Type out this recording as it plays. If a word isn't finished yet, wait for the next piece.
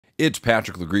It's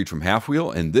Patrick Legreed from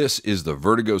Halfwheel, and this is the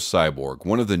Vertigo Cyborg,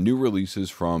 one of the new releases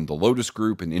from the Lotus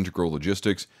Group and Integral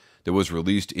Logistics that was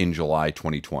released in July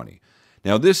 2020.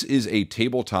 Now, this is a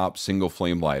tabletop single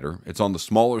flame lighter. It's on the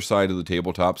smaller side of the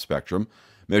tabletop spectrum,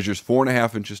 measures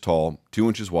 4.5 inches tall, 2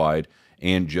 inches wide,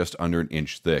 and just under an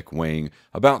inch thick, weighing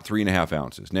about 3.5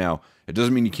 ounces. Now, it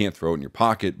doesn't mean you can't throw it in your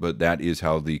pocket, but that is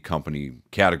how the company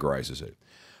categorizes it.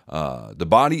 The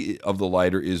body of the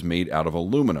lighter is made out of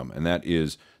aluminum, and that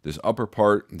is this upper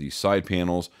part, these side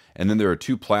panels, and then there are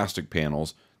two plastic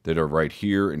panels that are right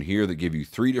here and here that give you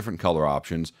 3 different color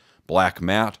options: black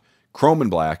matte, chrome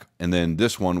and black, and then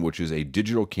this one, which is a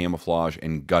digital camouflage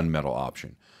and gunmetal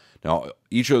option. Now,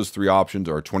 each of those 3 options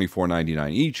are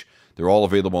 $24.99 each. They're all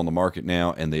available on the market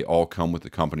now, and they all come with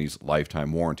the company's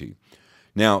lifetime warranty.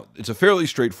 Now, it's a fairly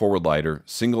straightforward lighter,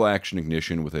 single action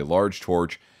ignition with a large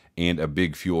torch and a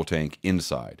big fuel tank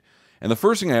inside. And the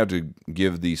first thing I have to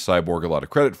give the Cyborg a lot of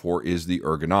credit for is the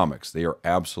ergonomics. They are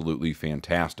absolutely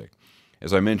fantastic.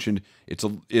 As I mentioned,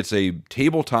 it's a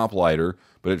tabletop lighter,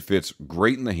 but it fits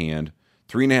great in the hand,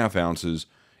 3.5 ounces.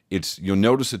 You'll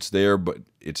notice it's there, but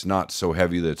it's not so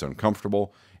heavy that it's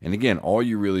uncomfortable. And again, all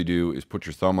you really do is put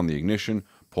your thumb on the ignition,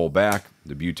 pull back,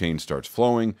 the butane starts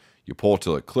flowing, you pull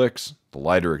till it clicks, the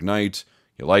lighter ignites,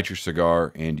 you light your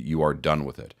cigar, and you are done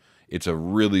with it. It's a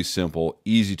really simple,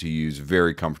 easy to use,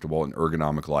 very comfortable and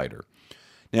ergonomic lighter.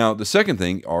 Now, the second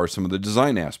thing are some of the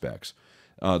design aspects.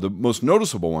 The most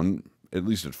noticeable one, at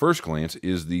least at first glance,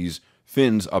 is these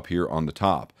fins up here on the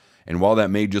top. And while that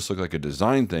may just look like a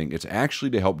design thing, it's actually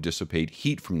to help dissipate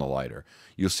heat from the lighter.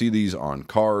 You'll see these on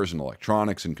cars and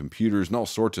electronics and computers and all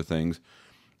sorts of things.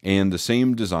 And the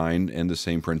same design and the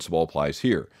same principle applies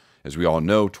here. As we all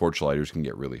know, torch lighters can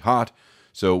get really hot.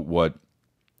 So what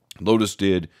Lotus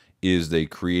did is they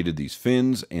created these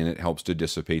fins, and it helps to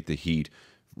dissipate the heat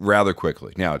rather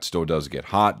quickly. Now, it still does get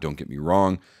hot, don't get me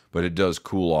wrong, but it does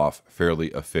cool off fairly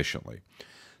efficiently.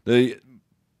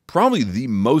 Probably the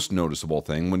most noticeable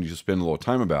thing when you spend a little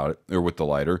time about it, or with the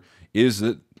lighter, is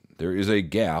that there is a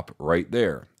gap right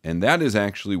there. And that is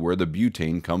actually where the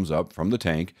butane comes up from the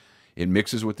tank. It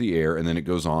mixes with the air, and then it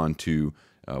goes on to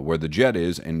where the jet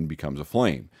is and becomes a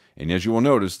flame. And as you will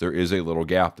notice, there is a little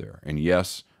gap there. And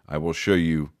yes, I will show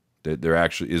you that there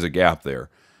actually is a gap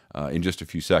there in just a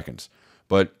few seconds.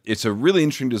 But it's a really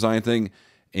interesting design thing,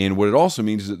 and what it also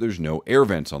means is that there's no air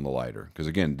vents on the lighter, because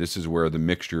again, this is where the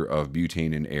mixture of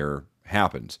butane and air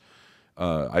happens.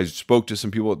 I spoke to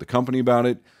some people at the company about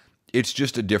it. It's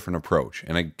just a different approach.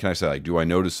 And can I say, do I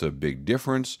notice a big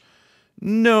difference?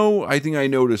 No, I think I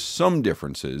notice some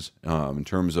differences in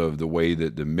terms of the way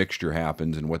that the mixture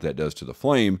happens and what that does to the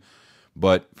flame.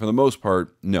 But for the most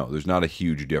part, no, there's not a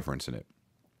huge difference in it.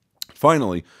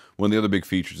 Finally, one of the other big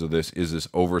features of this is this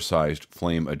oversized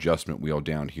flame adjustment wheel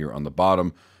down here on the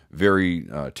bottom. Very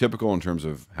typical in terms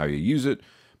of how you use it,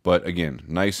 but again,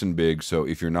 nice and big. So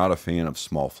if you're not a fan of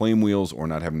small flame wheels or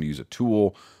not having to use a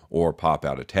tool or pop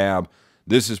out a tab,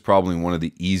 this is probably one of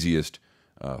the easiest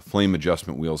flame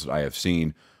adjustment wheels that I have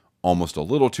seen. Almost a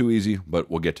little too easy, but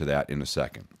we'll get to that in a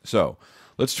second. So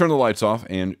let's turn the lights off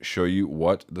and show you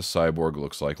what the Cyborg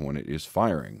looks like when it is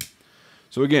firing.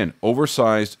 So again,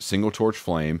 oversized single torch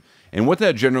flame, and what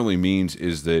that generally means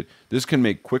is that this can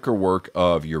make quicker work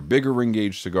of your bigger ring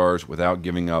gauge cigars without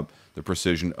giving up the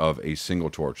precision of a single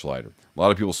torch lighter. A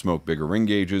lot of people smoke bigger ring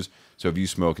gauges, so if you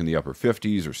smoke in the upper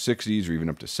 50s or 60s or even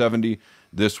up to 70,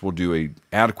 this will do a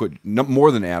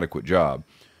more than adequate job.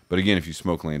 But again, if you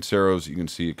smoke Lanceros, you can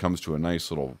see it comes to a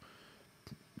nice little,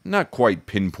 not quite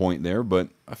pinpoint there, but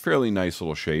a fairly nice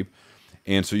little shape.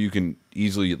 And so you can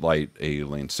easily light a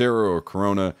Lancero or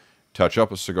Corona, touch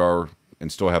up a cigar,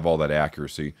 and still have all that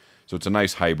accuracy. So it's a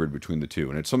nice hybrid between the two.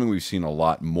 And it's something we've seen a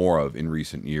lot more of in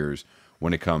recent years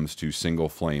when it comes to single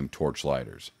flame torch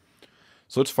lighters.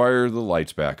 So let's fire the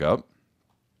lights back up.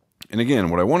 And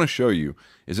again, what I want to show you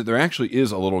is that there actually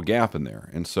is a little gap in there.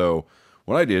 And so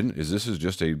what I did is this is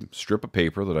just a strip of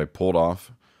paper that I pulled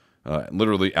off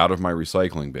literally out of my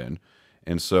recycling bin.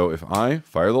 And so if I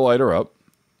fire the lighter up,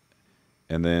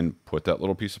 and then put that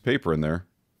little piece of paper in there,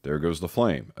 there goes the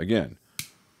flame. Again,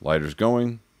 lighter's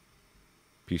going,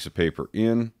 piece of paper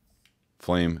in,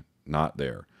 flame not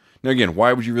there. Now again,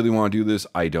 why would you really want to do this?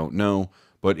 I don't know,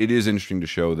 but it is interesting to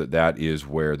show that that is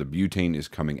where the butane is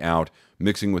coming out,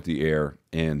 mixing with the air,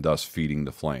 and thus feeding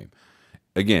the flame.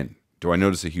 Again, do I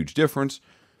notice a huge difference?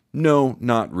 No,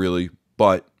 not really,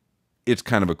 but it's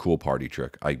kind of a cool party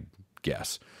trick, I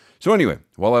guess. So anyway,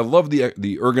 while I love the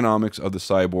ergonomics of the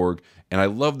Cyborg, and I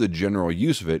love the general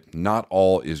use of it, not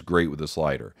all is great with this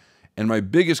lighter. And my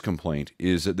biggest complaint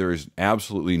is that there is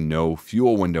absolutely no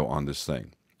fuel window on this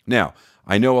thing. Now,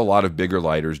 I know a lot of bigger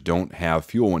lighters don't have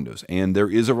fuel windows, and there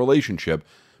is a relationship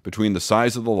between the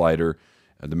size of the lighter,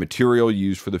 the material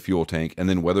used for the fuel tank, and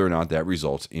then whether or not that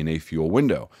results in a fuel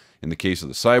window. In the case of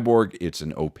the Cyborg, it's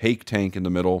an opaque tank in the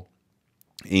middle,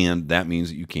 and that means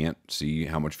that you can't see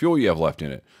how much fuel you have left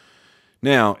in it.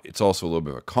 Now, it's also a little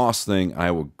bit of a cost thing.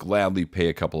 I will gladly pay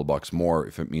a couple of bucks more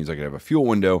if it means I could have a fuel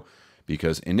window,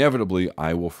 because inevitably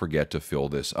I will forget to fill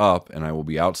this up, and I will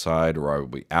be outside or I will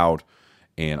be out,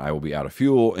 and I will be out of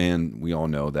fuel, and we all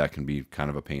know that can be kind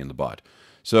of a pain in the butt.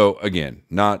 So again,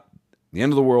 not the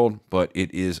end of the world, but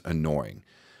it is annoying.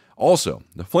 Also,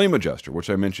 the flame adjuster, which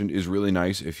I mentioned, is really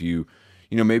nice if you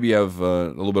maybe you have a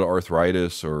little bit of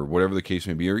arthritis or whatever the case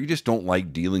may be, or you just don't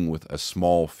like dealing with a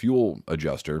small fuel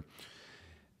adjuster.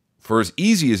 For as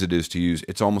easy as it is to use,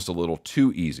 it's almost a little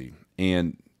too easy,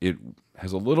 and it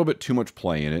has a little bit too much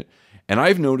play in it. And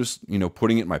I've noticed,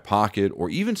 putting it in my pocket, or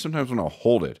even sometimes when I'll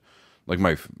hold it, like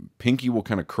my pinky will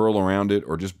kind of curl around it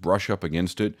or just brush up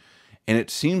against it, and it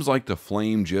seems like the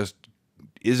flame just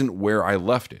isn't where I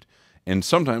left it. And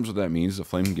sometimes what that means is the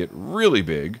flame can get really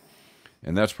big,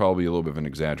 and that's probably a little bit of an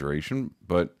exaggeration,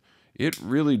 but it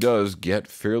really does get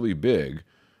fairly big.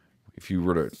 If you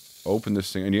were to open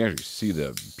this thing, and you actually see the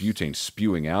butane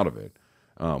spewing out of it,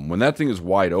 when that thing is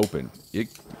wide open,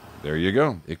 there you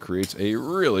go. It creates a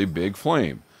really big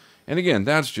flame. And again,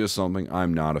 that's just something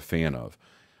I'm not a fan of.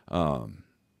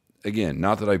 Again,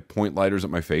 not that I point lighters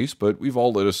at my face, but we've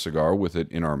all lit a cigar with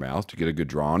it in our mouth to get a good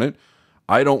draw on it.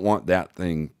 I don't want that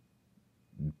thing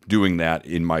doing that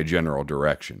in my general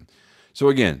direction. So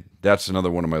again, that's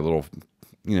another one of my little,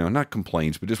 not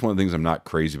complaints, but just one of the things I'm not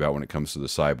crazy about when it comes to the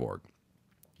Cyborg.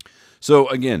 So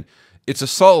again, it's a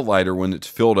solid lighter when it's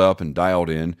filled up and dialed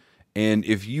in. And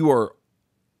if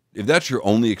that's your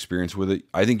only experience with it,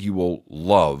 I think you will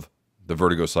love the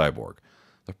Vertigo Cyborg.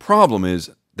 The problem is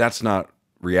that's not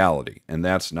reality, and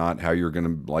that's not how you're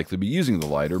going to likely be using the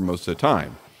lighter most of the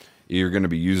time. You're going to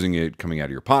be using it coming out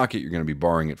of your pocket. You're going to be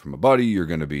borrowing it from a buddy. You're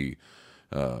going to be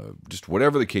just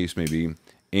whatever the case may be,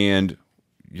 and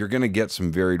you're going to get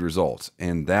some varied results.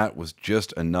 And that was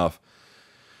just enough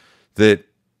that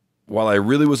while I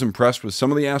really was impressed with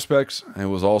some of the aspects, I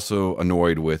was also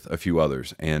annoyed with a few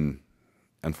others. And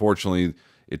unfortunately,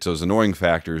 it's those annoying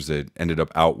factors that ended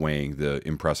up outweighing the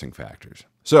impressing factors.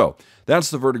 So that's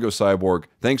the Vertigo Cyborg.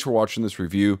 Thanks for watching this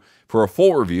review. For a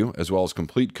full review, as well as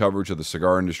complete coverage of the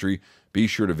cigar industry, be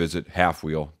sure to visit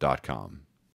halfwheel.com.